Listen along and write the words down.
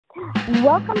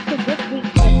Welcome to this week's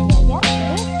episode.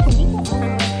 Yes, with Tamika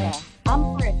and Marissa. I'm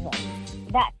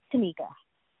Marissa. That's Tamika.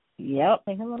 Yep.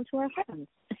 Say hello to our friends.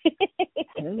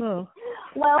 Hello.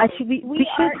 Well, we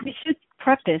should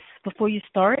preface before you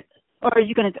start, or are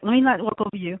you gonna? Let me not walk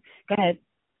over you. Go ahead.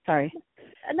 Sorry.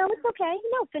 No, it's okay.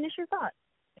 No, finish your thought.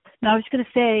 No, I was gonna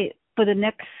say for the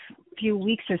next few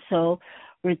weeks or so,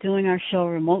 we're doing our show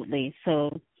remotely.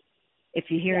 So if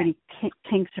you hear any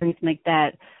kinks or anything like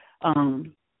that,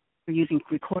 we're using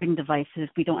recording devices.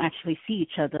 We don't actually see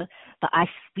each other, but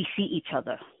we see each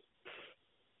other.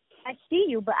 I see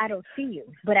you, but I don't see you.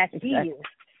 But I see you.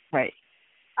 Right.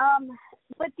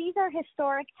 But these are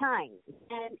historic times,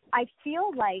 and I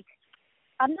feel like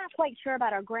I'm not quite sure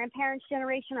about our grandparents'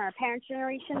 generation or our parents'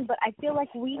 generation, but I feel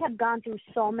like we have gone through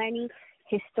so many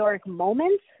historic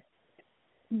moments.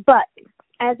 But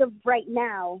as of right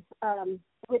now,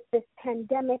 with this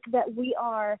pandemic that we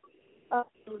are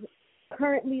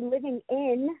currently living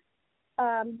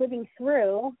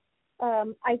through,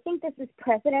 I think this is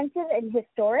precedented and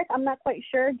historic. I'm not quite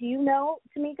sure. Do you know,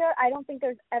 Tamika? I don't think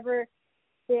there's ever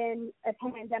been a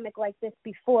pandemic like this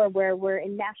before where we're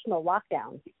in national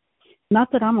lockdown.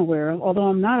 Not that I'm aware of, although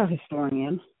I'm not a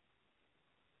historian.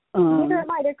 Neither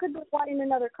am I. There could be one in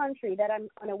another country that I'm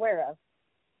unaware of.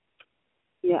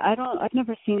 Yeah, I've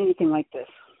never seen anything like this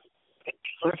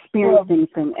or experienced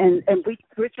anything, and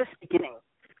we're just beginning.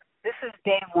 This is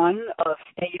day one of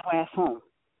stay your ass home.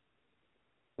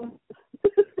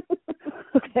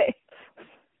 Okay.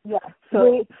 Yeah.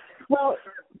 So, well,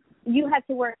 you had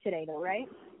to work today, though, right?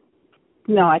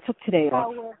 No, I took today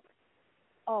off.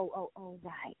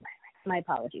 Right. My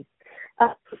apologies.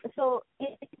 So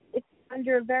it's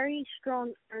under very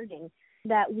strong urging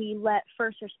that we let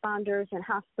first responders and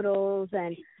hospitals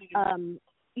and,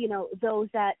 those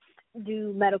that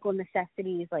do medical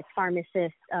necessities like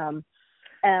pharmacists,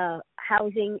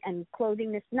 housing and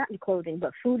clothing, not clothing,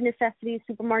 but food necessities,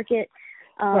 supermarket,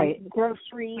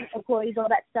 grocery employees, all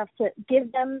that stuff, to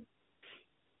give them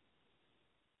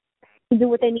do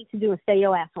what they need to do and stay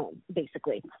your ass home,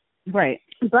 basically. Right.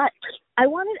 But I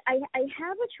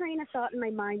have a train of thought in my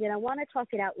mind, and I want to talk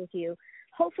it out with you.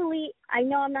 Hopefully, I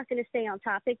know I'm not going to stay on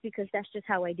topic because that's just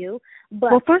how I do.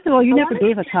 But well, first of all, you never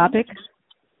gave a topic.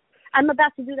 I'm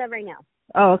about to do that right now.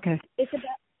 Oh, okay.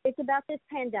 It's about this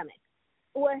pandemic.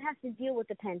 Well, it has to deal with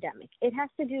the pandemic. It has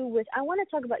to do with, I want to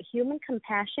talk about human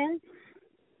compassion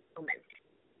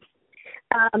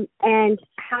and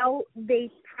how they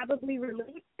probably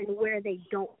relate and where they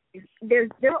don't. There's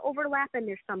overlap and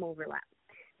there's some overlap.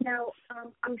 Now,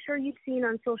 I'm sure you've seen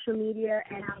on social media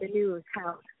and on the news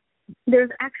how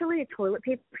there's actually a toilet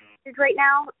paper shortage right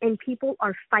now, and people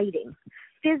are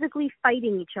physically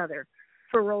fighting each other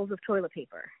for rolls of toilet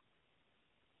paper.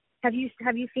 Have you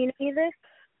seen any of this?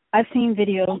 I've seen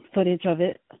video footage of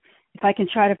it. If I can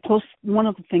try to post one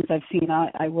of the things I've seen,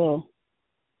 I will.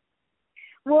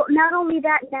 Well, not only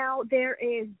that, now there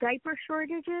is diaper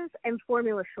shortages and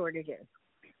formula shortages.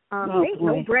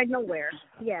 No bread nowhere.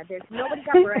 Yeah, there's nobody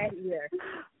got bread either.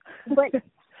 But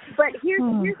here's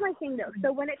my thing though.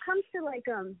 So when it comes to like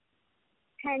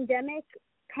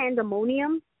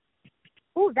pandemonium.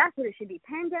 Oh, that's what it should be.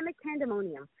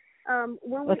 Pandemonium. That's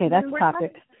the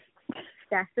topic.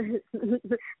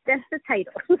 That's the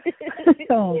title.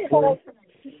 Oh, boy.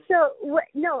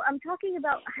 I'm talking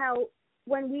about how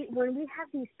when we have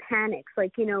these panics,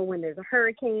 like, when there's a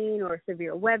hurricane or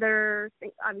severe weather,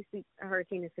 obviously a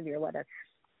hurricane is severe weather,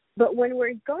 but when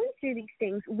we're going through these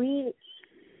things, we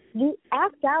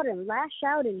act out and lash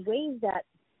out in ways that,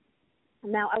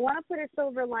 now I want to put a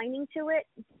silver lining to it,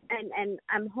 and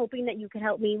I'm hoping that you can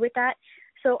help me with that.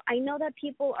 So I know that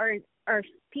people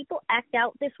act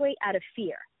out this way out of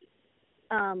fear,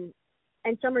 and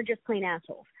some are just plain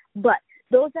assholes. But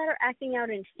those that are acting out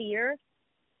in fear,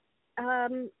 how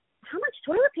much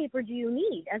toilet paper do you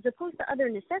need as opposed to other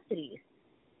necessities?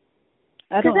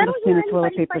 I don't understand the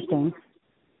toilet paper thing.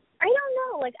 I don't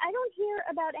know. Like, I don't hear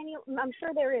about any. I'm sure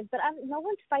there is, but no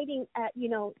one's fighting at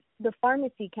the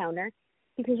pharmacy counter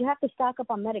because you have to stock up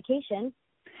on medication.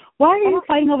 Why are you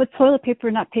fighting over toilet paper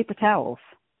and not paper towels?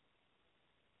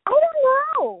 I don't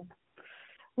know.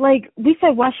 Like, we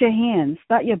said wash your hands,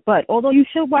 not your butt, although you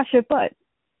should wash your butt.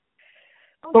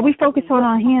 Okay. But we focus on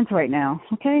our hands right now,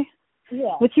 okay?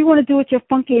 Yeah. What you want to do with your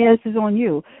funky ass is on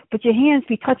you, but your hands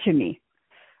be touching me.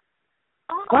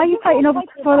 Why are you fighting over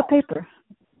toilet paper?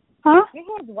 Huh? Your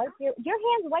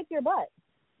hands wipe your butt.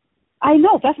 I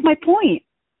know, that's my point.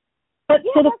 But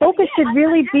so the focus should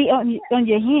really be on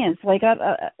your hands. Like,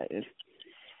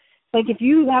 like if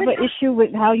you have an issue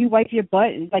with how you wipe your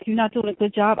butt, like you're not doing a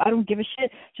good job, I don't give a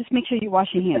shit. Just make sure you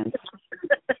wash your hands.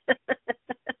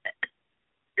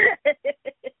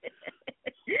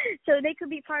 they could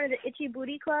be part of the Itchy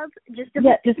Booty Club. Just to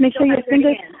just make sure your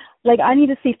fingers. Like I need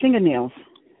to see fingernails.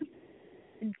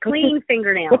 Clean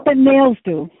fingernails. What the nails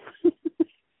do?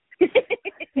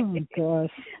 Oh my gosh.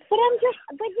 But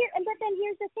then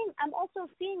here's the thing. I'm also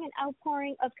seeing an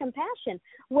outpouring of compassion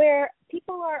where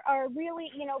people are really,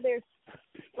 there's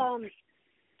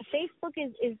Facebook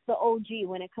is the OG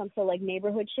when it comes to like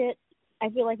neighborhood shit. I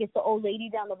feel like it's the old lady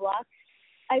down the block.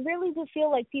 I really do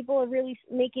feel like people are really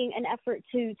making an effort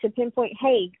to pinpoint,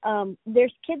 hey,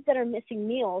 there's kids that are missing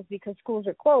meals because schools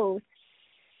are closed.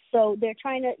 So they're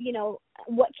trying to,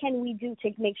 what can we do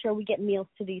to make sure we get meals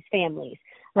to these families?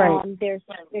 Right. There's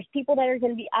people that are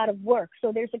going to be out of work,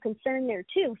 so there's a concern there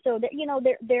too. So that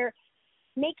they're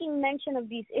making mention of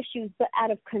these issues, but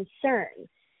out of concern,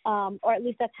 or at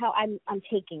least that's how I'm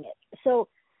taking it. So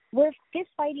we're fist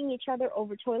fighting each other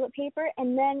over toilet paper,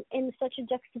 and then in such a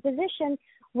juxtaposition,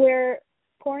 we're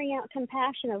pouring out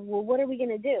compassion of, well, what are we going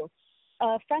to do?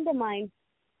 A friend of mine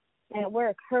at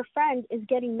work, her friend is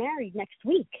getting married next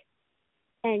week,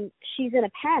 and she's in a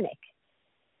panic.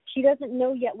 She doesn't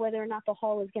know yet whether or not the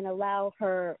hall is going to allow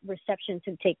her reception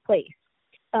to take place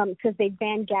because they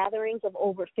banned gatherings of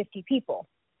over 50 people.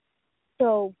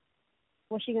 So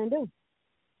what's she going to do?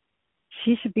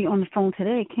 She should be on the phone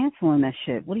today canceling that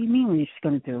shit. What do you mean what she's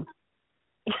going to do?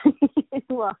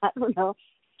 Well, I don't know.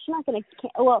 She's not going to,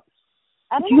 well,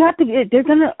 I don't you know. Have to, they're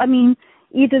going to,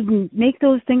 either make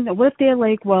those things, what if they're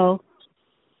like, well,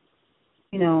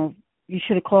 you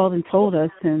should have called and told us,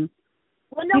 and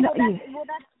well, no, that's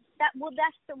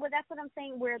what I'm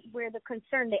saying. Where the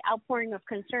concern, the outpouring of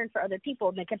concern for other people,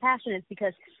 and the compassion is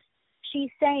because she's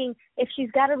saying if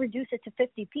she's got to reduce it to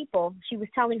 50 people, she was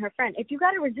telling her friend, if you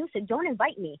got to reduce it, don't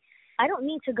invite me. I don't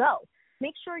need to go.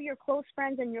 Make sure your close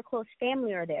friends and your close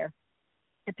family are there.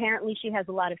 Apparently, she has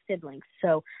a lot of siblings,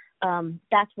 so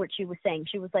that's what she was saying.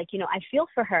 She was like, I feel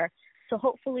for her. So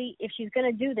hopefully, if she's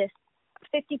going to do this,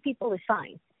 50 people is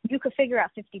fine. You could figure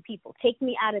out 50 people. Take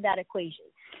me out of that equation.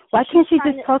 So why can't she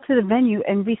just talk to the venue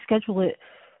and reschedule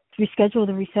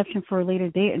the reception for a later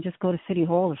date and just go to City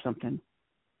Hall or something?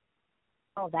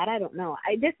 Oh, that I don't know.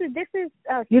 This is.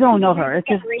 You don't know her. It's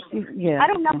just, yeah. I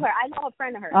don't know her. I know a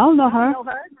friend of hers. I don't know her.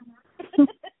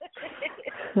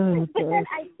 But then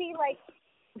I see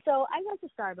so I went to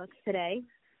Starbucks today,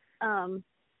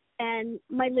 and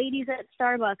my ladies at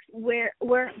Starbucks, we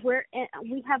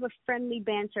have a friendly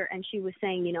banter, and she was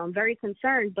saying, I'm very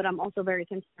concerned, but I'm also very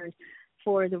concerned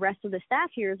for the rest of the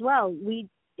staff here as well.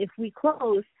 If we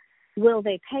close, will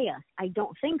they pay us? I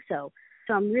don't think so.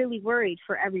 So I'm really worried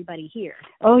for everybody here.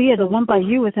 Oh yeah, the one by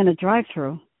you is in a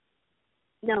drive-through.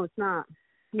 No, it's not.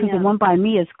 Because the one by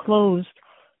me is closed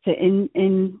to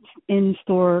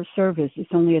in-store service.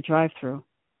 It's only a drive-through.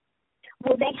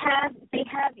 Well,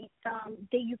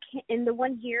 you can't, in the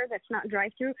one here that's not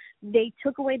drive-through, they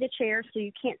took away the chairs so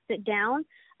you can't sit down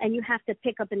and you have to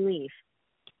pick up and leave.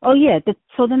 Oh yeah,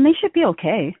 so then they should be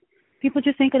okay. People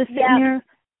just ain't gonna sit in here.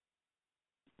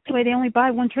 The way they only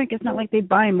buy one drink. It's not like they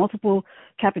buy multiple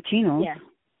cappuccinos. Yeah.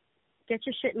 Get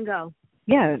your shit and go.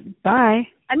 Yeah, bye.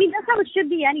 That's how it should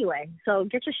be anyway. So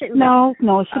get your shit and go.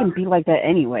 No, it shouldn't be like that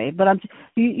anyway. But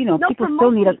people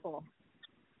still need people.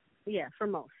 Yeah, for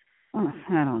most. Oh,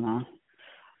 I don't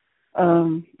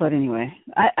know. But anyway,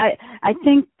 I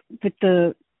think with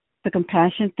the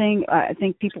compassion thing, I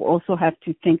think people also have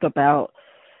to think about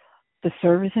the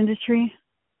service industry.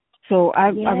 So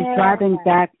I was driving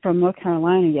back from North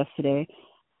Carolina yesterday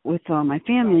with my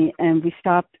family, and we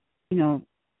stopped, to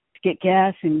get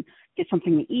gas and get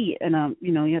something to eat. And,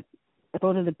 you have to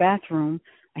go to the bathroom.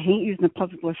 I hate using the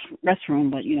public restroom,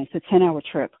 but, it's a 10-hour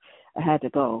trip. I had to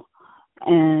go.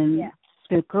 And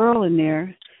the girl in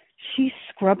there, she's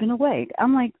scrubbing away.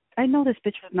 I'm like, I know this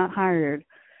bitch was not hired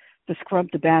to scrub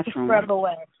the bathroom. Scrub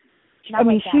away.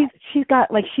 She's got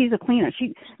she's a cleaner.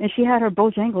 She had her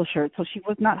Bojangles shirt, so she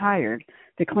was not hired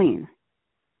to clean.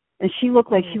 And she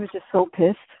looked like she was just so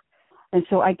pissed. And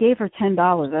so I gave her $10.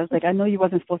 I was like, I know you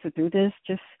wasn't supposed to do this.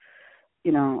 Just,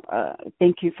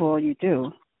 thank you for all you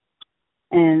do.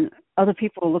 And other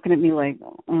people are looking at me like,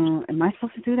 am I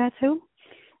supposed to do that too?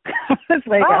 I was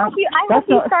like, I hope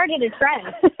you started a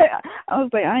trend. I was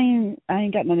like, I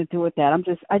ain't got nothing to do with that.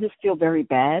 I just feel very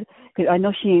bad because I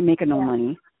know she ain't making no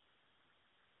money.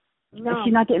 No.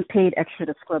 She's not getting paid extra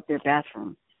to scrub their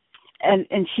bathroom.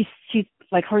 And she's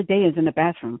like, her day is in the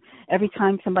bathroom. Every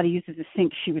time somebody uses the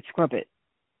sink, she would scrub it.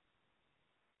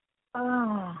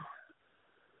 Oh.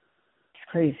 It's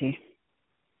crazy.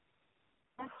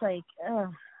 That's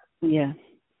Yeah.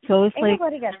 So it's ain't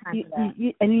nobody got time for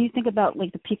that. And you think about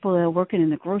the people that are working in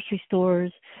the grocery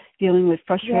stores, dealing with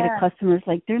frustrated customers.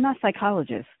 They're not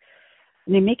psychologists.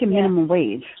 and they make a Yeah. minimum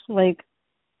wage. Like,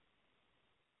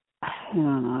 I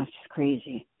don't know, it's just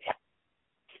crazy.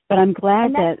 But I'm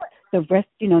glad that the rest,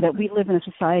 that we live in a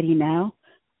society now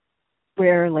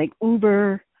where like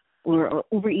Uber or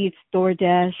Uber Eats,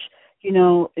 DoorDash,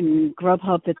 and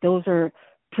Grubhub, that those are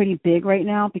pretty big right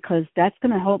now, because that's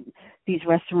going to help these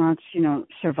restaurants,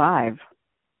 survive.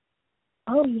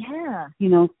 Oh yeah.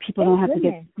 People don't have to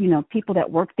get, people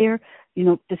that work there,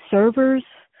 the servers,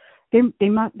 they're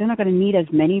not going to need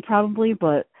as many probably,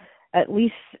 but at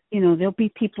least, there'll be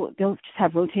people, they'll just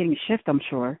have rotating shift, I'm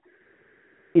sure,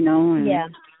 and, yeah.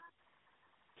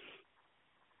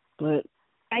 But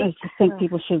I just think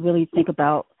people should really think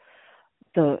about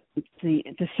the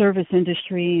service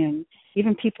industry, and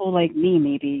even people like me,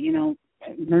 maybe,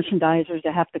 merchandisers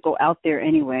that have to go out there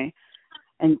anyway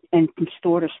and from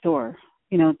store to store,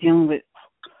 dealing with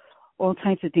all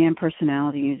kinds of damn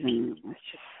personalities, and it's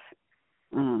just,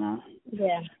 I don't know.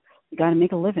 Yeah. You got to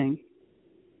make a living.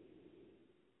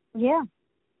 Yeah.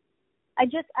 I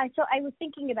was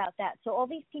thinking about that. So all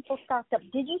these people stocked up.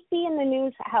 Did you see in the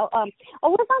news how it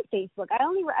was on Facebook.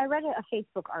 I read a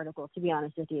Facebook article, to be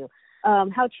honest with you.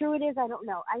 How true it is, I don't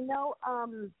know. I know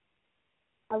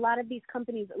a lot of these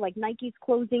companies, like Nike's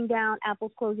closing down,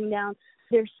 Apple's closing down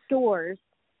their stores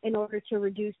in order to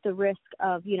reduce the risk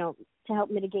of, to help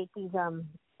mitigate these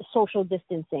social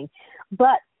distancing.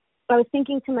 But I was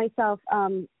thinking to myself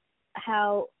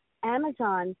how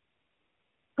Amazon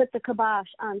put the kibosh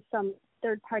on some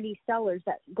third-party sellers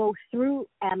that go through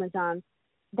Amazon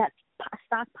that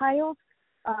stockpiles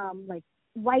like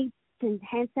wipes and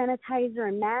hand sanitizer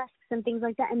and masks and things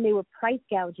like that, and they were price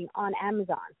gouging on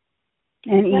Amazon.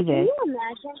 And now, eBay. Can you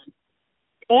imagine?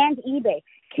 And eBay.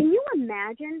 Can you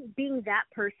imagine being that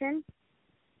person?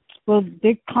 Well,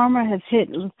 big karma has hit.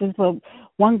 There's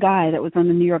one guy that was on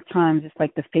the New York Times. It's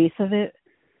like the face of it.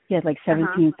 He had like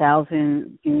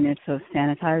 17,000 units of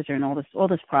sanitizer and all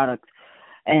this product.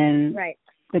 And right.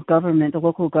 the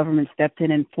local government stepped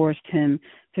in and forced him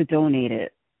to donate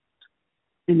it.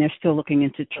 And they're still looking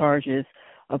into charges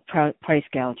of price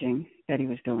gouging that he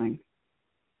was doing.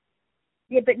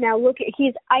 Yeah, but now look,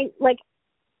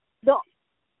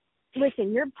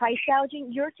 listen, you're price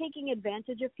gouging, you're taking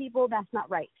advantage of people, that's not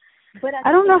right. But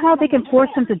I don't know how they can force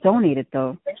him to donate it,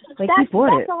 though. Like, he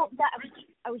bought it.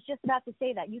 I was just about to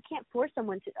say that. You can't force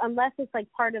someone to, unless it's like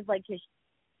part of like his,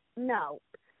 no.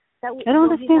 I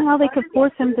don't understand how they could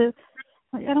force him to,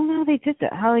 I don't know how they did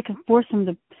that, how they could force him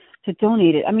to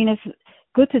donate it. I mean, it's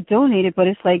good to donate it, but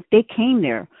it's like they came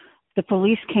there. The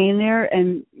police came there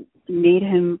and made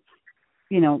him,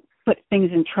 put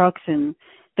things in trucks, and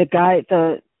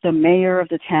the mayor of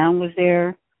the town was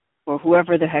there, or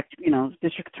whoever the heck,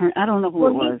 district attorney. I don't know who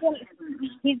it was.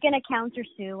 He's going to counter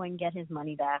sue and get his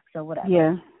money back, so whatever.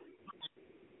 Yeah.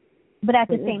 But at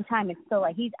the same time, it's still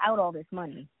like he's out all this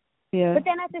money. Yeah. But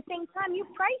then at the same time, you're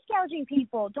price gouging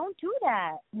people. Don't do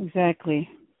that. Exactly.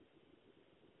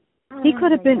 He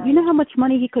could have been. God. You know how much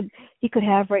money he could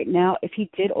have right now if he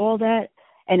did all that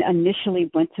and initially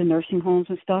went to nursing homes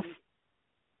and stuff.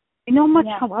 You know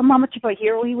how much of a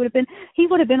hero he would have been. He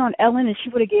would have been on Ellen, and she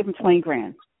would have gave him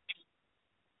 $20,000.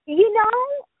 You know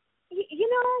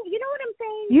what I'm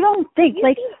saying? You don't think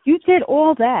you did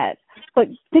all that, but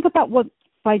think about what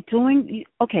by doing.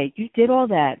 Okay, you did all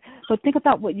that, but think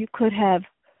about what you could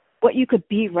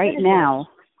be right now.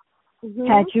 Mm-hmm.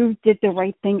 Had you did the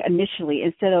right thing initially,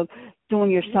 instead of doing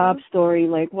your sob story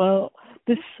like, well,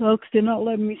 this sucks, they're not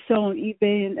letting me sell on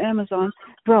eBay and Amazon.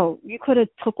 Bro, you could have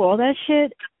took all that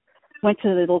shit, went to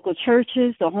the local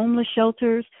churches, the homeless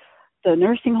shelters, the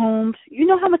nursing homes. You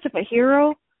know how much of a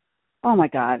hero? Oh, my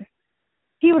God.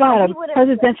 He would have had a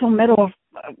presidential medal.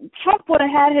 Trump would have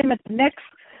had him at the next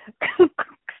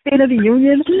State of the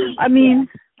Union. I mean,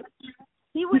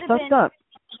 he would have fucked up.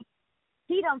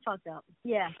 He done fucked up,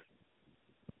 yeah.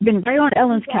 Been right on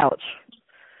Ellen's couch.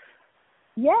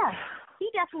 Yeah, he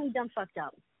definitely done fucked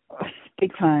up.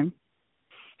 Big time.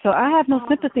 So I have no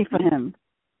sympathy for him.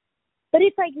 But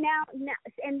it's like now,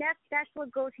 and that's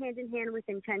what goes hand in hand with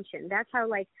intention. That's how,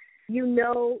 like,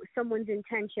 someone's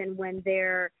intention when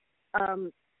they're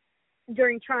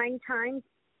during trying times,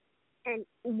 and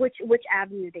which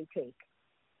avenue they take.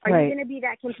 Are you going to be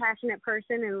that compassionate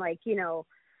person and, like,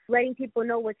 letting people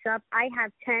know what's up? I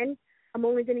have 10. I'm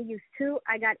only going to use 2.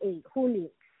 I got 8. Who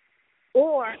needs?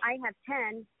 Or I have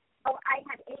 10. Oh, I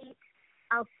have 8.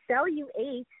 I'll sell you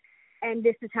 8, and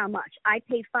this is how much. I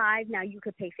pay 5. Now you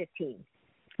could pay 15.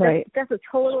 Right. That's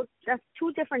 2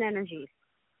 different energies.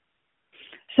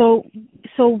 So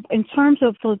in terms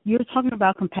of, you're talking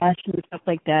about compassion and stuff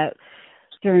like that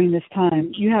during this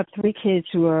time. You have 3 kids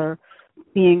who are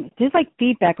there's like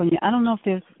feedback on you. I don't know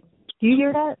if Do you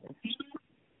hear that?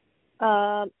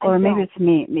 Or maybe it's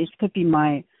me. It could be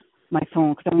my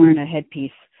phone because I'm wearing a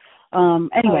headpiece.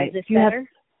 Anyway, is this do you better?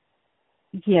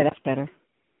 Yeah, that's better.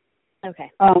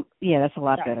 Okay. Yeah, that's a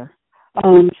lot better.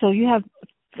 So you have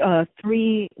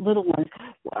 3 little ones.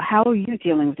 How are you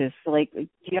dealing with this? Like, do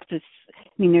you have to? I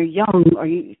mean, they're young. Are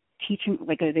you teaching?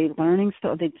 Like, are they learning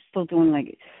still? Are they still doing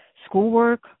like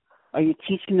schoolwork? Are you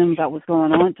teaching them about what's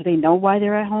going on? Do they know why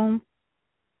they're at home?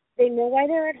 They know why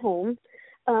they're at home.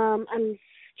 I'm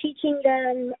teaching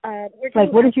them.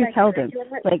 Like, what did you tell them?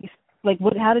 Like,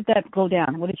 what? How did that go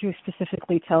down? What did you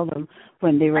specifically tell them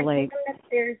when they were I like? told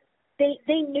them that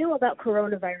they knew about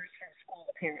coronavirus from school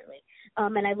apparently,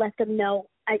 and I let them know.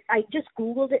 I just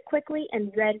Googled it quickly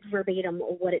and read verbatim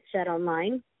what it said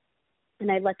online,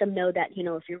 and I let them know that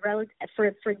if you're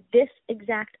for this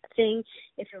exact thing,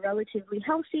 if you're relatively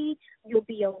healthy, you'll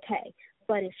be okay.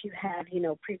 But if you have,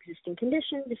 pre-existing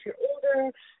conditions, if you're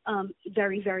older,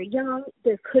 very, very young,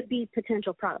 there could be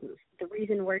potential problems. The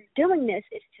reason we're doing this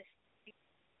is to be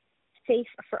safe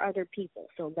for other people.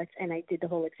 So and I did the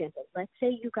whole example. Let's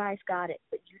say you guys got it,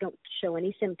 but you don't show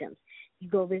any symptoms. You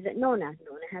go visit Nona.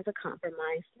 Nona has a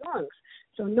compromised lungs.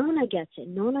 So Nona gets it.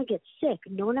 Nona gets sick.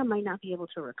 Nona might not be able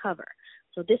to recover.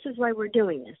 So this is why we're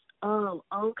doing this. Oh,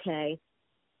 okay.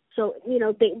 So,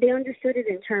 they understood it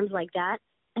in terms like that.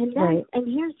 And then, right. And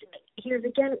here's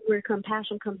again where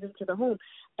comPassion comes into the home.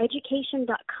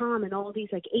 Education.com and all these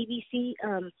like ABC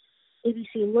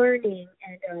Learning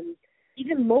and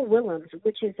even Mo Willems,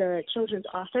 which is a children's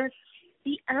author,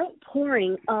 the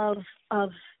outpouring of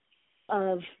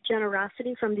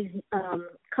generosity from these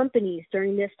companies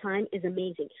during this time is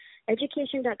amazing.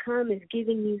 Education.com is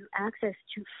giving you access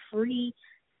to free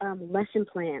lesson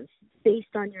plans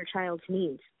based on your child's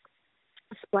needs.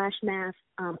 Splash Math,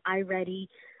 iReady,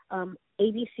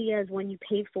 ABC as one you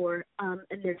pay for,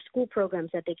 and their school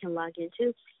programs that they can log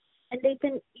into. And they've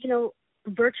been,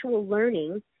 virtual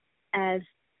learning as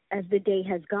the day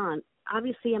has gone.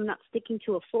 Obviously, I'm not sticking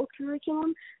to a full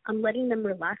curriculum. I'm letting them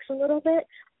relax a little bit,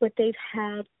 but they've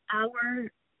had hour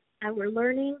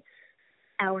learning,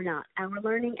 hour not, hour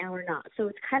learning, hour not. So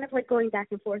it's kind of like going back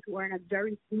and forth. We're in a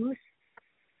very loose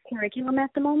curriculum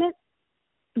at the moment.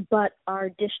 But our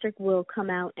district will come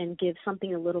out and give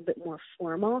something a little bit more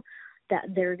formal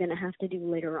that they're going to have to do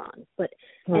later on. But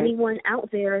anyone out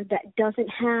there that doesn't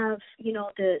have,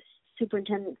 the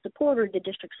superintendent support or the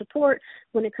district support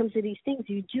when it comes to these things,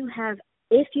 you do have,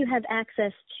 if you have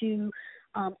access to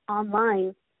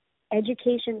online,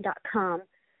 education.com.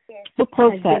 We'll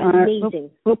post that. Amazing.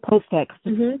 We'll post that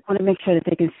because I want to make sure that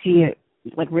they can see it,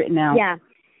 like, written out. Yeah.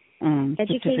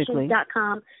 Specifically.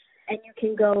 Education.com. And you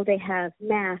can go, they have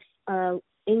math,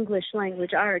 English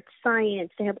language, arts,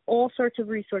 science. They have all sorts of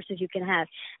resources you can have.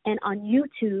 And on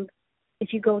YouTube,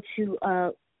 if you go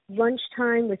to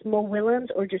Lunchtime with Mo Willems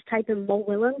or just type in Mo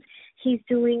Willems, he's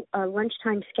doing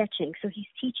lunchtime sketching. So he's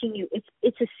teaching you.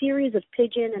 It's a series of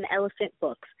pigeon and elephant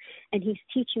books, and he's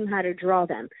teaching you how to draw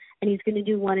them. And he's going to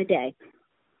do one a day.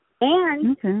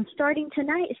 And starting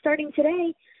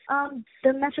today,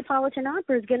 the Metropolitan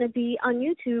Opera is going to be on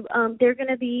YouTube. They're going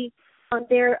to be on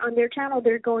their channel.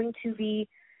 They're going to be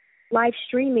live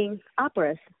streaming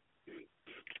operas.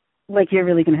 Like, you're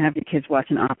really going to have your kids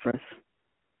watching operas.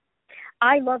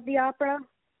 I love the opera.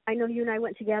 I know you and I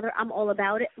went together. I'm all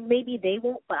about it. Maybe they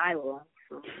won't, but I will.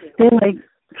 So, They're like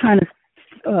trying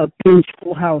to binge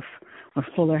Full House or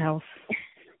Fuller House.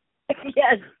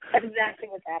 Yes, that's exactly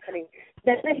what's happening.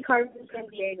 That's like Carmen San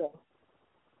Diego.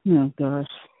 Oh, gosh.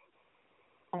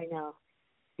 I know.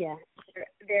 Yeah.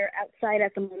 They're outside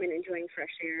at the moment enjoying fresh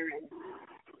air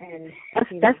and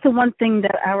that's the one thing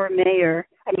that our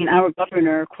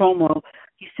governor, Cuomo,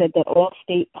 he said that all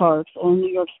state parks, all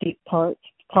New York State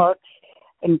parks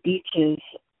and beaches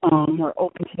were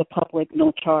open to the public,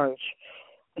 no charge,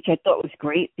 which I thought was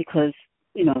great because,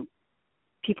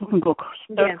 people can go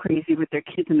crazy with their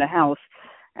kids in the house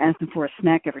asking for a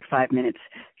snack every 5 minutes,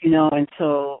 and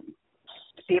so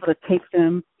to be able to take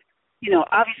them,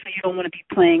 obviously you don't want to be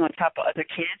playing on top of other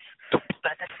kids,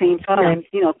 but at the same time,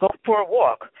 go for a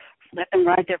walk, let them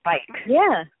ride their bike.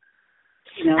 Yeah.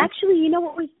 Actually, you know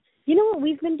what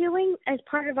we've been doing as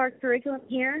part of our curriculum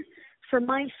here for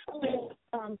my school,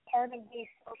 part of the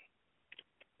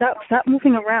Stop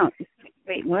moving around.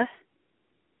 Wait, what?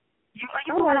 Are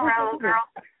you moving around, girl?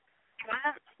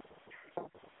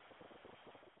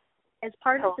 As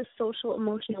part of the social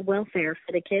emotional welfare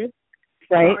for the kids,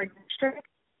 right? Our district,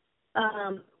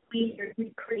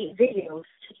 we create videos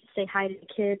to say hi to the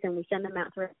kids and we send them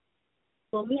out for.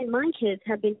 Well, me and my kids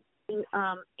have been.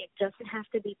 It doesn't have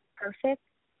to be perfect,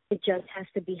 It just has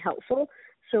to be helpful.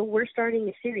 So we're starting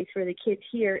a series for the kids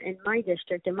here in my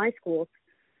district, in my school,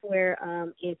 where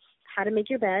it's how to make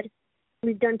your bed.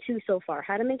 We've done 2 so far,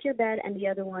 how to make your bed, and the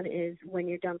other one is when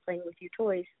you're done playing with your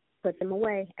toys, put them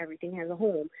away. Everything has a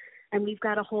home. And we've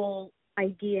got a whole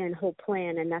idea and whole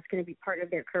plan, and that's going to be part of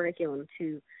their curriculum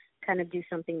to kind of do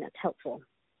something that's helpful.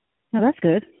 No, that's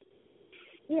good.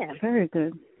 Yeah. Very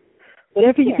good.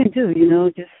 Whatever you can do,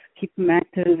 just keep them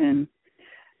active and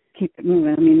keep it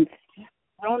moving. I mean,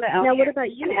 Rona out now, here, what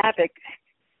about you? Havoc.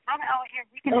 Rona out here,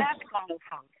 we can havoc on those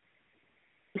phones.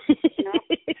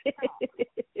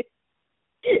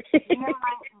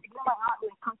 My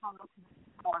aunt comes on to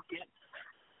the market,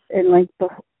 and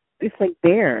it's like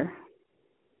bare.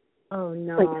 Oh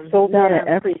no! Like sold out of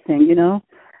everything,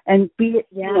 and we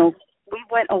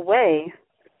went away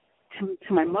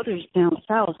to my mother's down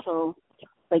south, so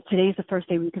like today's the first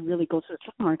day we could really go to the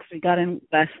supermarket because we got in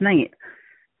last night,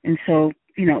 and so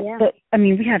but I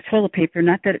mean we have toilet paper,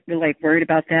 not that we're like worried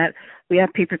about that. We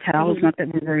have paper towels, not that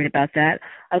we're worried about that.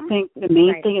 I think the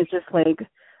main thing is just like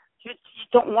you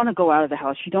don't want to go out of the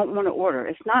house. You don't want to order.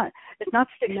 It's not to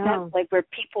the extent like where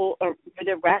people are where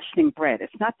they're rationing bread.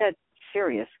 It's not that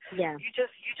serious. Yeah. You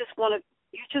just want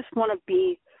to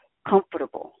be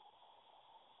comfortable.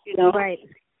 Right.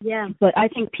 Yeah. But I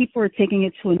think people are taking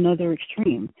it to another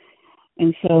extreme.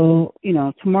 And so,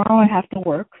 tomorrow I have to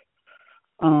work.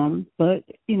 But,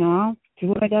 I'll do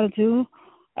what I got to do.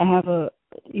 I have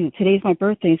today's my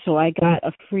birthday, so I got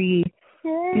a free,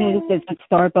 at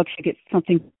Starbucks you get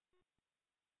something.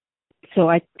 So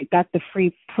I got the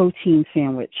free protein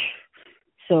sandwich.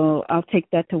 So I'll take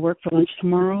that to work for lunch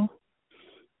tomorrow.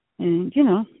 And,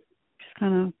 just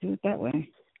kind of do it that way.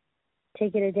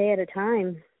 Take it a day at a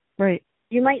time. Right.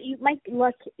 You might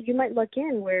luck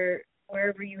in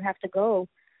wherever you have to go.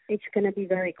 It's going to be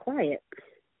very quiet.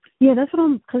 Yeah, that's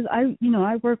what because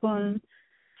I work on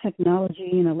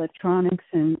technology and electronics,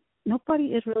 and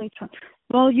nobody is really trying.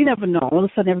 Well, you never know. All of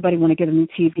a sudden, everybody want to get a new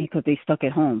TV because they stuck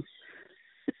at home.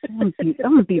 I'm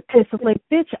gonna be pissed. I'm like,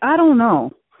 bitch, I don't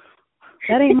know.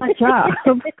 That ain't my job.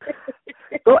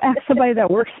 Go ask somebody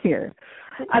that works here.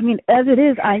 I mean, as it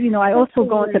is, I also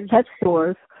go into pet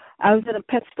stores. I was at a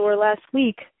pet store last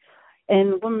week,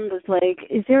 and the woman was like,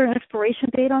 is there an expiration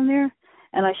date on there?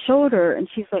 And I showed her, and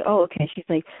she's like, oh, okay. She's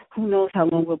like, who knows how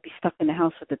long we'll be stuck in the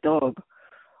house with the dog.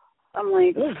 I'm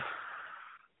like, oh,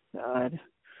 God.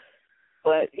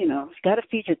 But, you got to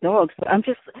feed your dogs.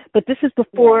 But this is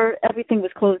before everything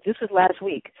was closed. This was last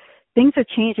week. Things are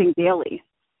changing daily.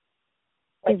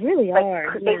 They really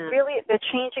are. They're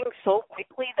changing so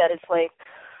quickly that it's like,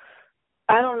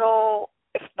 I don't know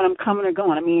if I'm coming or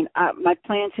going. I mean, my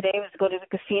plan today was to go to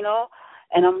the casino,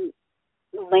 and I'm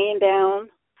laying down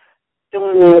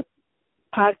doing a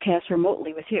podcast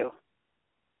remotely with you.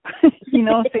 You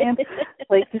know what I'm saying?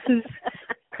 Like, this is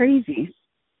crazy.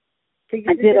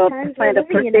 I planned a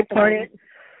birthday party.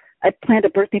 I planned a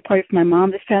birthday party for my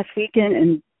mom this past weekend,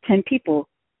 and 10 people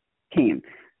came.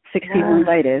 6 people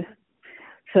invited.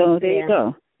 So there you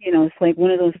go. It's like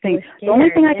one of those things. The only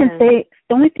thing I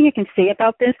can say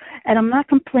about this, and I'm not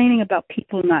complaining about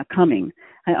people not coming.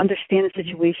 I understand the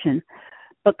situation,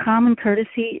 but common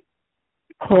courtesy,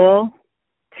 call,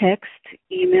 text,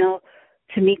 email,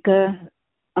 Tamika,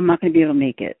 I'm not going to be able to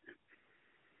make it.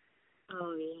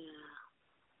 Oh yeah.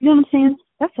 You know what I'm saying?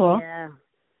 That's all. Yeah.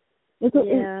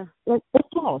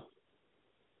 That's all.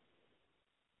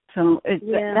 So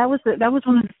that was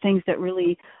one of the things that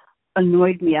really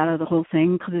annoyed me out of the whole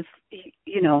thing, because it's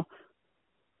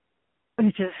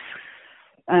it's just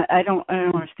I don't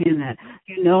understand that.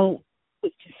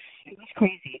 It's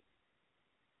crazy.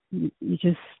 You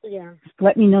just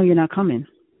let me know you're not coming.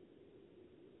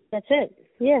 That's it.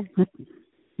 Yeah.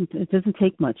 It doesn't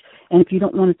take much. And if you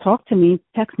don't want to talk to me,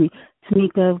 text me.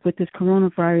 Tamika, with this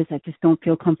coronavirus, I just don't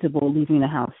feel comfortable leaving the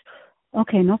house.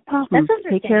 Okay, no problem.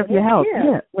 Take care of your health.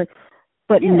 Yeah.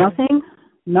 But nothing.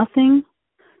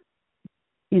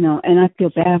 And I feel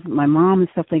bad for my mom and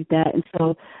stuff like that. And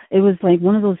so it was like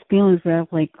one of those feelings where I was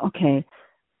like, okay,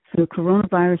 so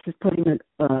coronavirus is putting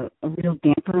a real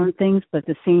damper on things, but at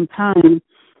the same time,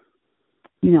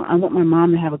 I want my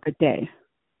mom to have a good day.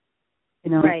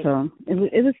 Right. So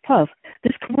it was tough.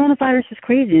 This coronavirus is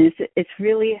crazy. It's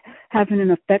really having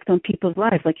an effect on people's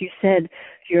lives. Like you said,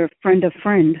 you're a friend of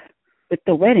friend with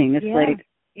the wedding. It's like,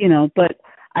 but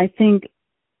I think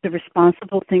the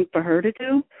responsible thing for her to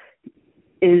do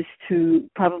is to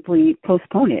probably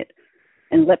postpone it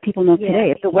and let people know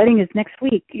today. If the wedding is next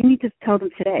week, you need to tell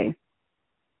them today.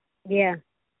 Yeah.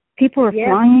 People are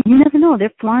flying. You never know.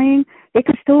 They're flying. They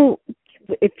could still,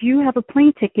 if you have a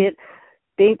plane ticket,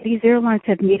 these airlines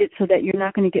have made it so that you're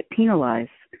not going to get penalized.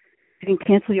 You can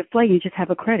cancel your flight. You just have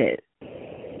a credit.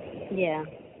 Yeah.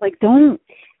 Like, don't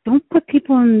put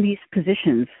people in these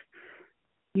positions.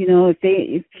 You know,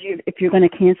 if you're going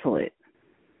to cancel it.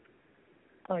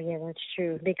 Oh yeah, that's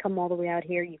true. They come all the way out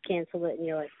here, you cancel it, and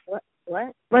you're like, what?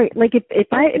 What? Right. Like if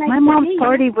my mom's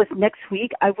party was next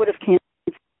week, I would have canceled.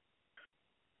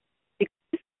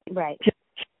 Right.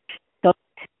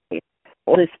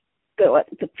 All this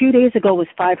a few days ago was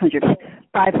 500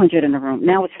 in the room.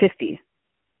 Now it's 50.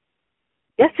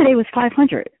 Yesterday was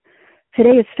 500.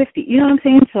 Today it's 50. You know what I'm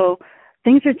saying? So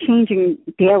things are changing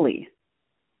daily.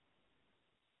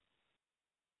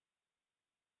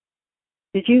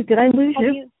 Did I lose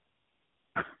you?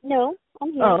 No,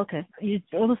 I'm here. Oh, okay.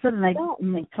 All of a sudden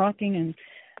I'm like talking, and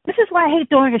this is why I hate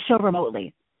doing a show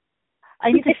remotely.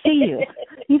 I need to see you.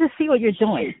 I need to see what you're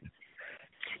doing.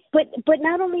 But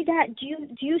not only that, do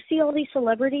you see all these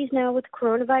celebrities now with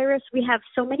coronavirus? We have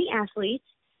so many athletes.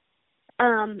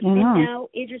 And now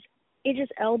Idris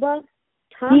Elba.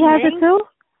 Tom He has Hanks. it too?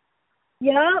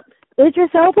 Yup. Idris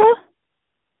Elba?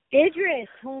 Idris,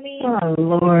 homie. Oh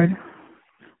Lord.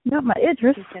 Not my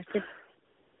Idris.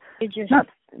 Idris.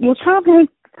 Well, Tom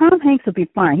Hanks will be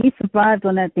fine. He survived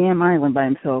on that damn island by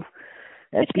himself.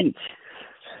 That beach.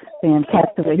 Damn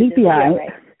castaway. He'd be all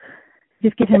right.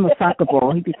 Just give him a soccer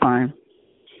ball. He'd be fine.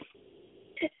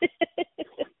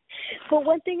 But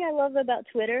one thing I love about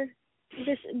Twitter,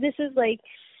 this is like,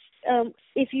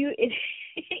 if you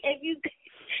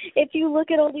look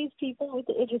at all these people with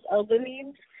the Idris Elba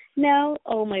memes now,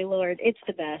 oh my Lord, it's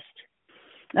the best.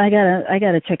 I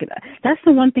gotta check it out. That's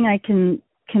the one thing I can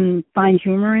find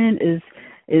humor in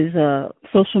is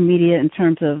social media in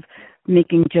terms of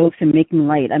making jokes and making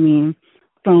light. I mean,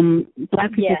 from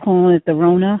black people calling it the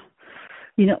Rona.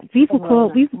 You know,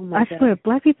 I swear,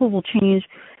 black people will change.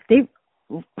 I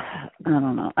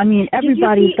don't know. I mean,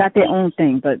 everybody's got their own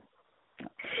thing, but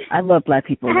I love black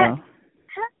people though.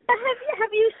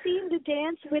 Have you seen the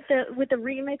dance with the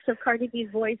remix of Cardi B's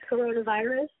voice,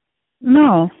 Coronavirus?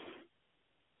 No.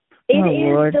 It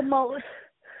is the most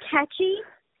catchy,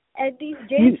 and these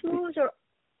dance moves are.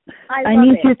 I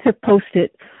need you to post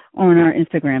it on our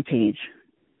Instagram page.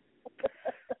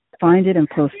 Find it and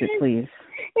post it, please.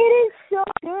 It is so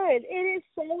good. It is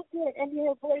so good, and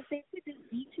your voice, they put this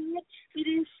beat to it. It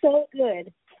is so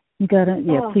good. You gotta,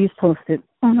 please post it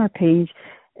on our page.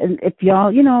 And if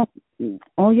y'all,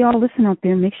 all y'all listen out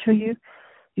there, make sure you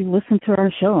listen to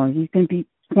our show. You can be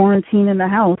quarantined in the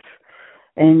house,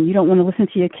 and you don't want to listen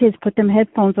to your kids. Put them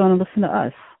headphones on and listen to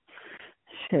us.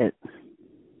 Shit.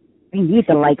 We need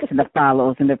the likes and the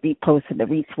follows and the reposts and the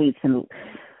retweets and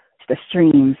the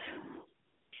streams.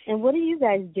 And what are you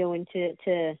guys doing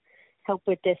to help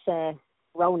with this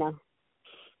Rona?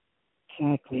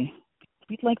 Exactly.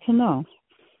 We'd like to know.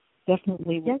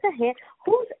 Definitely. Has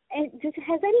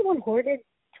anyone hoarded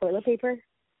toilet paper?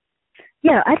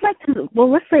 Yeah, I'd like to.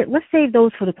 Well, let's save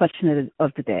those for the question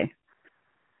of the day.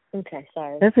 Okay,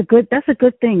 sorry. That's a good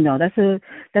thing though. That's a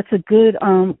good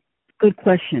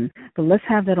question. But let's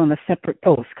have that on a separate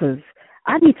post because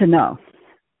I need to know.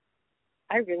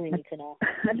 I really need to know.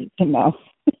 I need to know.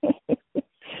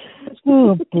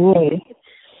 Oh boy.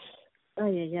 I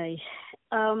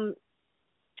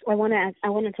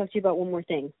want to talk to you about one more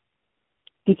thing.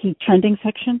 The trending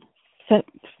segment.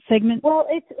 Well,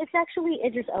 it's actually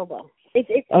Idris Elba. It's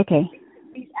okay.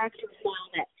 These actors now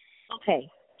that. Okay,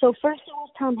 so first it was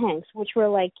Tom Hanks, which were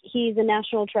like he's a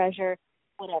national treasure,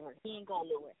 whatever. He ain't going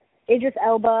nowhere. Idris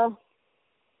Elba,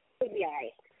 could be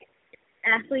alright.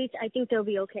 Athletes, I think they'll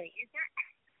be okay.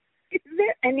 Is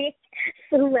there any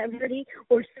celebrity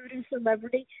or pseudo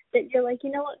celebrity that you're like,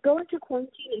 you know what, go into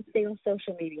quarantine and stay on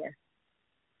social media?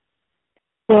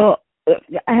 Well,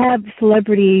 I have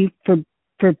celebrity for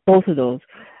both of those.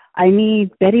 I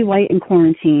need Betty White in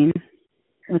quarantine,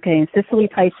 okay, and Cicely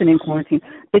Tyson in quarantine.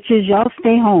 Bitches, y'all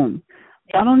stay home.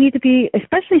 Y'all don't need to be,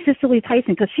 especially Cicely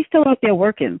Tyson, because she's still out there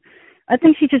working. I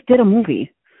think she just did a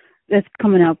movie that's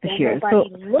coming out this year. So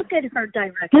look at her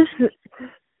direction.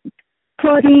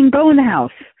 Claudine, go in the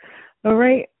house, all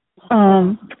right?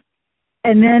 And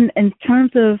then in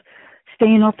terms of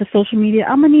staying off the social media,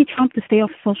 I'm going to need Trump to stay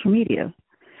off social media.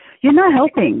 You're not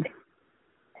helping.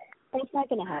 It's not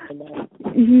going to happen, though.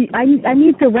 I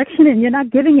need direction, and you're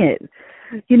not giving it.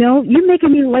 You're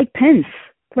making me like Pence.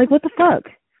 Like, what the fuck?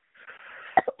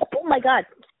 Oh, my God.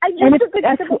 I just took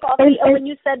a sip of coffee, and when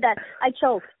you said that, I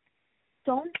choked.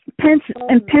 Pence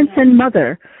and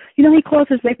mother. You know he calls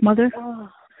his wife mother? Oh.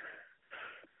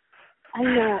 I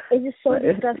know. It's just so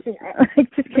disgusting. I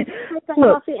just can't. I took the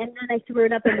coffee, and then I threw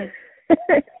it up in my...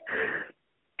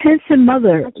 Pence and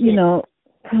mother,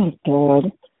 Oh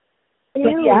God. But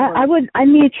Ew. yeah, I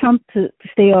need Trump to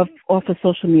stay off of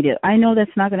social media. I know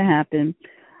that's not going to happen,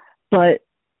 but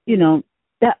you know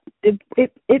that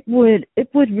it would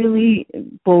really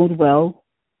bode well.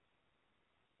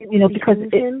 You know, because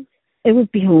it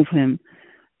would behoove him.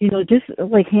 You know, just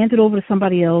like hand it over to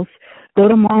somebody else. Go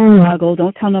to Mar-a-Lago.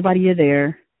 Don't tell nobody you're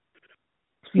there.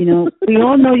 You know, we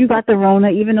all know you got the Rona,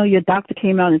 even though your doctor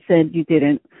came out and said you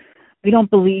didn't. We don't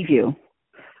believe you.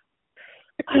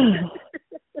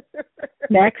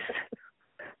 Next.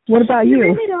 What about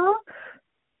you?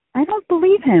 I don't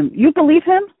believe him. You believe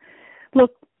him?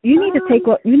 Look, you need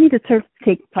to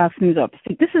take Fox News up.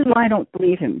 See, this is why I don't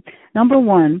believe him. Number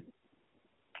one,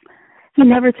 he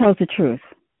never tells the truth.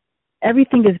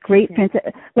 Everything is great,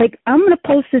 fantastic. Like, I'm going to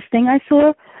post this thing I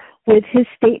saw with his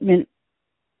statement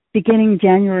beginning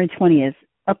January 20th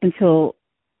up until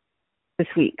this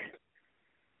week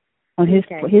on his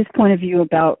point of view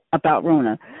about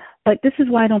Rona. But this is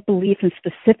why I don't believe him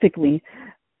specifically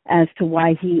as to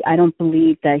why I don't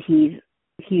believe that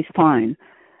he's fine.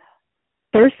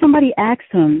 First, somebody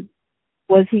asked him,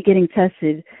 was he getting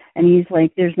tested? And he's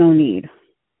like, there's no need.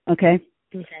 Okay.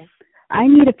 I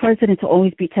need a president to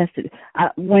always be tested.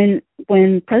 When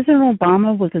President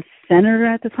Obama was a senator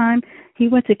at the time, he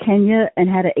went to Kenya and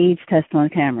had an AIDS test on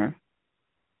camera.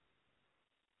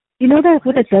 You know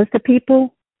what it does to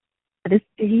people?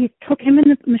 He took him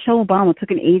and Michelle Obama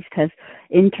took an AIDS test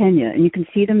in Kenya, and you can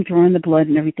see them drawing the blood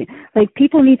and everything. Like,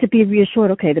 people need to be reassured.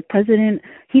 Okay, the president,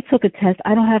 he took a test.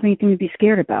 I don't have anything to be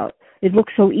scared about. It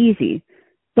looks so easy.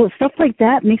 So stuff like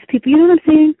that makes people. You know what I'm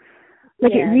saying?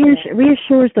 Like, it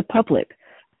reassures the public.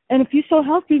 And if you're so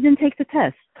healthy, then take the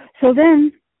test. So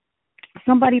then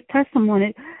somebody pressed him on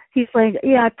it. He's like,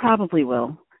 yeah, I probably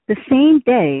will. The same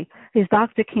day, his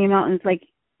doctor came out and was like,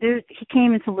 he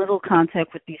came into little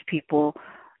contact with these people.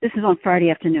 This is on Friday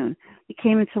afternoon. He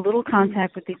came into little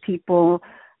contact with these people.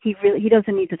 He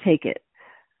doesn't need to take it.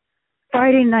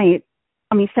 Saturday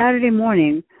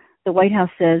morning, the White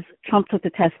House says Trump took the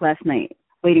test last night,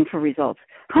 waiting for results.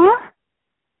 Huh?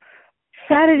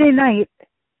 Saturday night,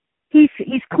 he's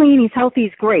clean, he's healthy,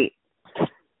 he's great.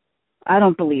 I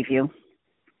don't believe you.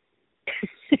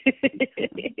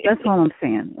 That's all I'm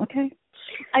saying, okay?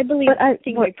 I believe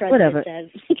everything my president says.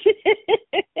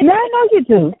 Yeah, I know you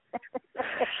do.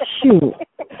 Shoot.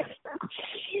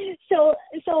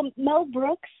 So Mel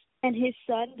Brooks and his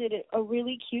son did a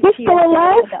really cute PSA still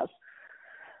alive? with us.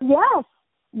 Yes.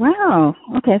 Wow.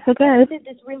 Okay, so good. He did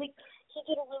a really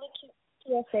cute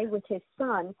PSA with his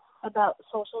son about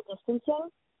social distancing,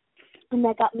 and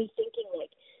that got me thinking.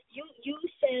 Like, you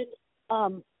said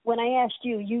when I asked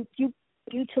you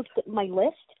took my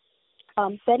list.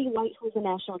 Betty White, who's a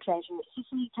national treasure,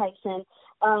 Cicely Tyson,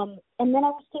 and then I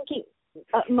was thinking,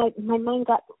 my mind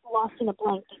got lost in a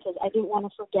blank because I didn't want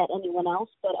to forget anyone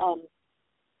else, but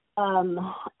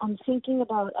I'm thinking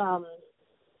about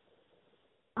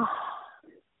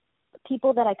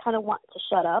people that I kind of want to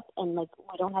shut up and like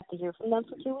we don't have to hear from them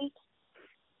for 2 weeks.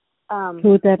 Who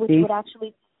would that be? Would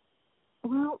actually,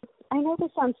 well, I know this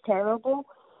sounds terrible,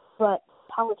 but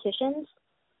politicians.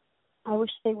 I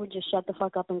wish they would just shut the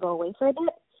fuck up and go away for a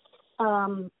bit.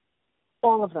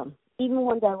 All of them, even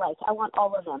ones I like. I want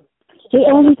all of them. They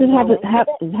all need to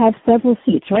have several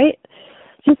seats, right?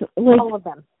 Just like all of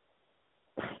them.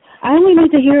 I only need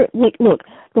to hear. Like, look,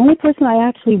 the only person I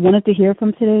actually wanted to hear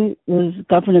from today was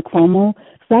Governor Cuomo.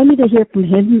 So I need to hear from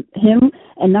him,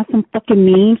 and not some fucking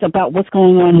memes about what's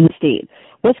going on in the state.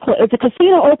 Is the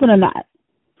casino open or not?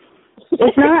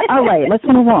 It's not. All right, let's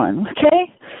move on.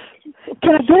 Okay.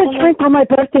 Can I get a drink on my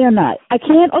birthday or not? I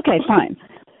can't? Okay, fine.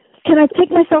 Can I take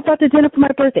myself out to dinner for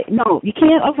my birthday? No, you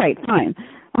can't? All right, fine.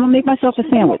 I'm going to make myself a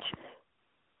sandwich.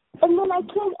 And then I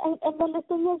can't, and then the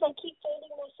thing is, I keep finding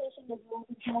myself in the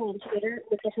rabbit hole on Twitter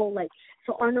with the whole, like,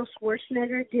 so Arnold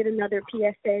Schwarzenegger did another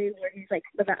PSA where he's, like,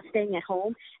 about staying at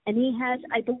home, and he has,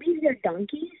 I believe they're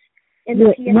donkeys in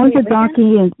the PSA. One's a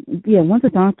donkey, one's a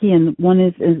donkey, and one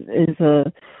is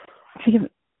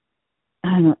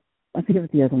I forget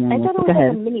what the other one was. I thought it was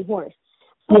like a mini horse.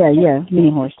 Yeah, mini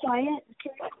horse. Quiet.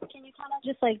 Can you kind of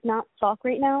just like not talk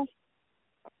right now?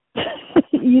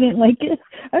 You didn't like it?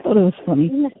 I thought it was funny.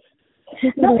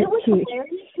 No, it was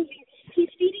hilarious because he's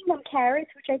feeding them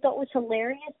carrots, which I thought was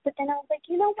hilarious. But then I was like,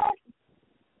 you know what?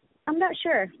 I'm not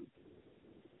sure.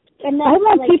 And then, I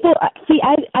want people. See,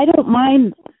 I don't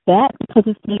mind that because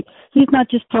it's like he's not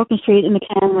just talking straight in the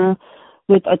camera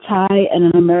with a tie and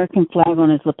an American flag on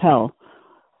his lapel.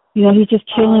 You know, he's just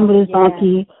chilling with his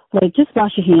donkey. Like, just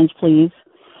wash your hands, please.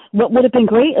 What would have been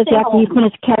great is after he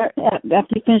finished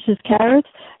his carrots,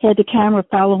 he had the camera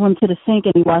follow him to the sink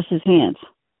and he washed his hands.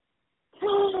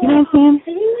 You know what I'm saying?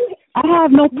 See? I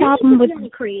have no problem with the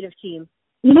creative team.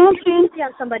 You know what I'm saying? Yeah,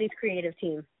 somebody's creative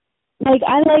team. Like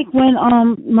I like when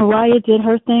Mariah did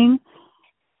her thing,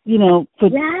 you know,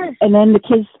 yes. And then the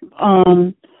kids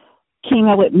came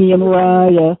out with me and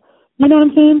Mariah. You know what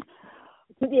I'm saying?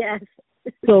 Yes.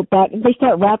 So they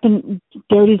start rapping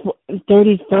Dirty's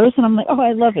verse, and I'm like, oh,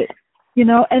 I love it. You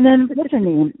know, and then what's her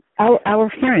name? Our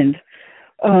friend.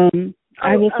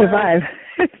 I Will Survive.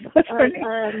 What's her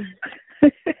name?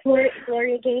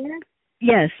 Gloria Gaynor?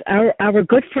 Yes, our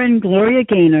good friend Gloria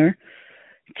Gaynor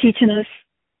teaching us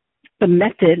the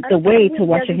method, the way to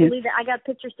wash your hands. I got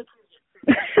pictures to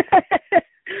prove it.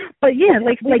 But yeah,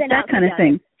 like that kind of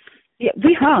thing. Yeah,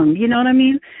 we hung. You know what I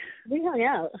mean? We hung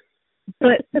out.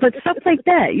 But stuff like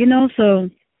that, you know. So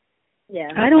yeah,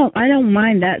 I don't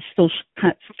mind that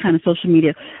kind of social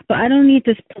media, but I don't need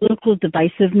this political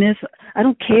divisiveness. I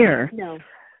don't care. No.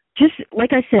 Just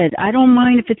like I said, I don't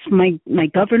mind if it's my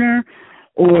governor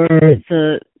or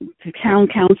the town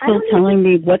council telling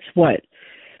me what's what.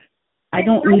 I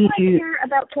don't need you. I care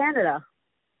about Canada.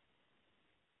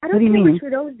 I don't care what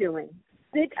Trudeau's doing.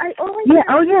 Right.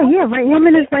 Him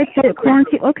and his wife did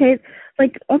quarantine.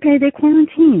 Okay, they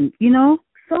quarantined. You know.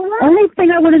 So what? Only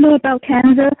thing I want to know about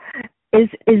Canada is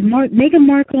Meghan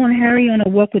Markle and Harry on a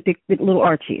walk with little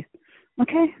Archie.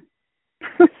 Okay.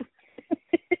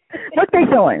 What they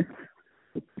doing?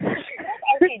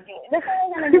 That's all I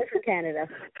want to hear from Canada.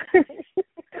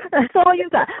 That's all you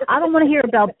got. I don't want to hear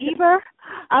about Bieber.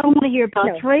 I don't want to hear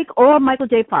about Drake or Michael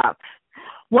J. Fox.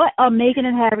 What are Meghan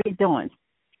and Harry doing?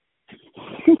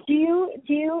 Do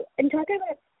you and talk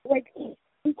about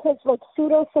because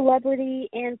pseudo celebrity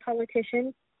and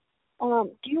politician? Do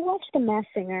you watch The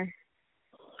Masked Singer?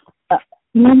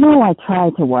 I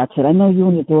tried to watch it. I know you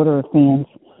and your daughter are fans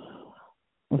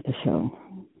of the show.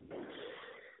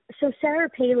 So Sarah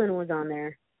Palin was on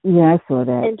there. Yeah, I saw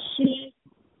that.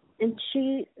 And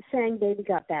she sang "Baby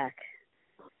Got Back."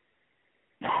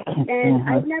 And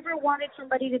I've never wanted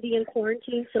somebody to be in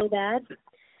quarantine so bad,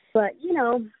 but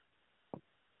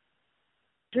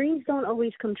dreams don't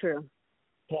always come true.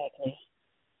 Exactly.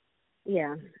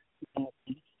 Yeah.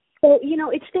 Exactly. So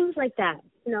it's things like that.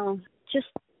 Just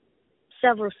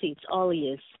several seats, all he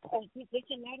is.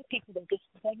 There's a lot of people that just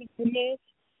haven't been there.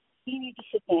 You need to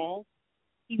sit down.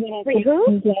 He went on Wait, who?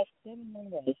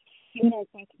 He went on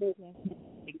Fox News last night.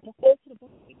 Go to the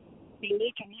book. They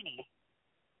need your money.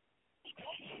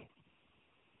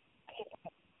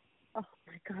 Oh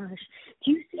my gosh!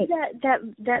 Do you see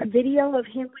that video of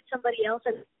him with somebody else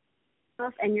and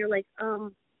stuff? And you're like,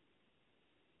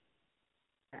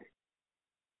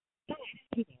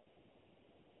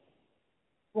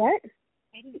 what?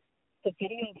 The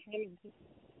video of him.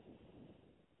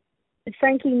 It's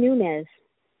Frankie Muniz.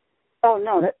 Oh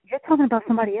no, you're talking about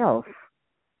somebody else.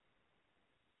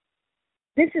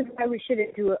 This is why we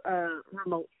shouldn't do a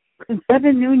remote.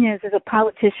 Devin Nunes is a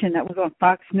politician that was on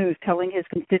Fox News telling his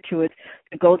constituents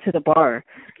to go to the bar.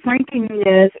 Frankie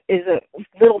Muniz is a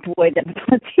little boy that was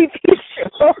on a TV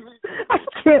show. I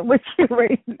can't with you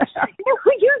right now.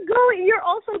 You're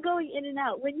also going in and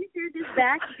out. When you hear this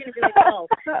back, you're going to be like, oh,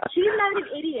 she's not an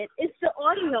idiot. It's the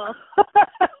audio.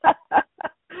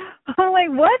 I'm like,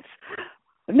 what?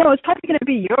 No, it's probably going to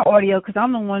be your audio because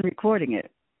I'm the one recording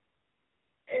it.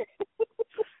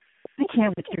 I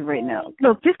can't with you right now.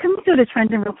 Look, just come do the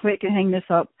trending real quick and hang this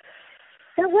up.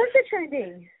 That was the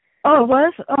trending. Oh, it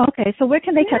was? Oh, okay. So where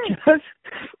can they catch us?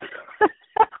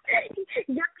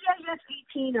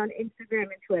 YupYes18 on Instagram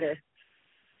and Twitter.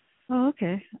 Oh,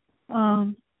 okay.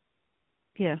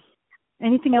 Yeah.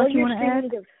 Anything else you want to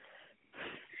add?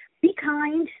 Be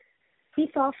kind. Be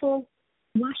thoughtful.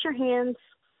 Wash your hands.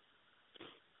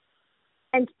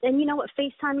 And you know what?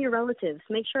 FaceTime your relatives.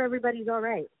 Make sure everybody's all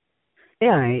right.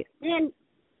 Yeah. Right. And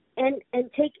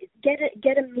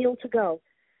get a meal to go.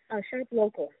 Shop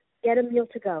local. Get a meal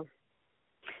to go.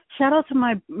 Shout out to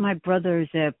my brothers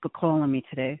that were calling me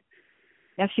today.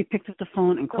 They actually picked up the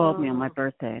phone and called me on my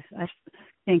birthday.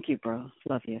 Thank you, bro.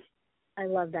 Love you. I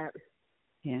love that.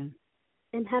 Yeah.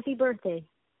 And happy birthday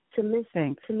to Miss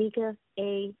Thanks. Tamika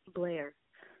A. Blair.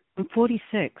 I'm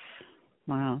 46.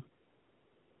 Wow.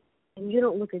 And you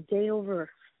don't look a day over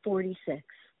 46.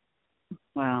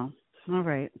 Wow. All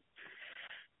right.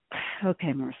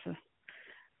 Okay, Marissa.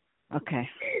 Okay.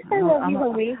 I love you,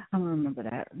 homie. I'll remember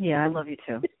that. Yeah, I love you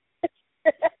too.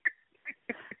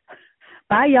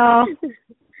 Bye, y'all.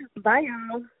 Bye,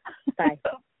 y'all. Bye.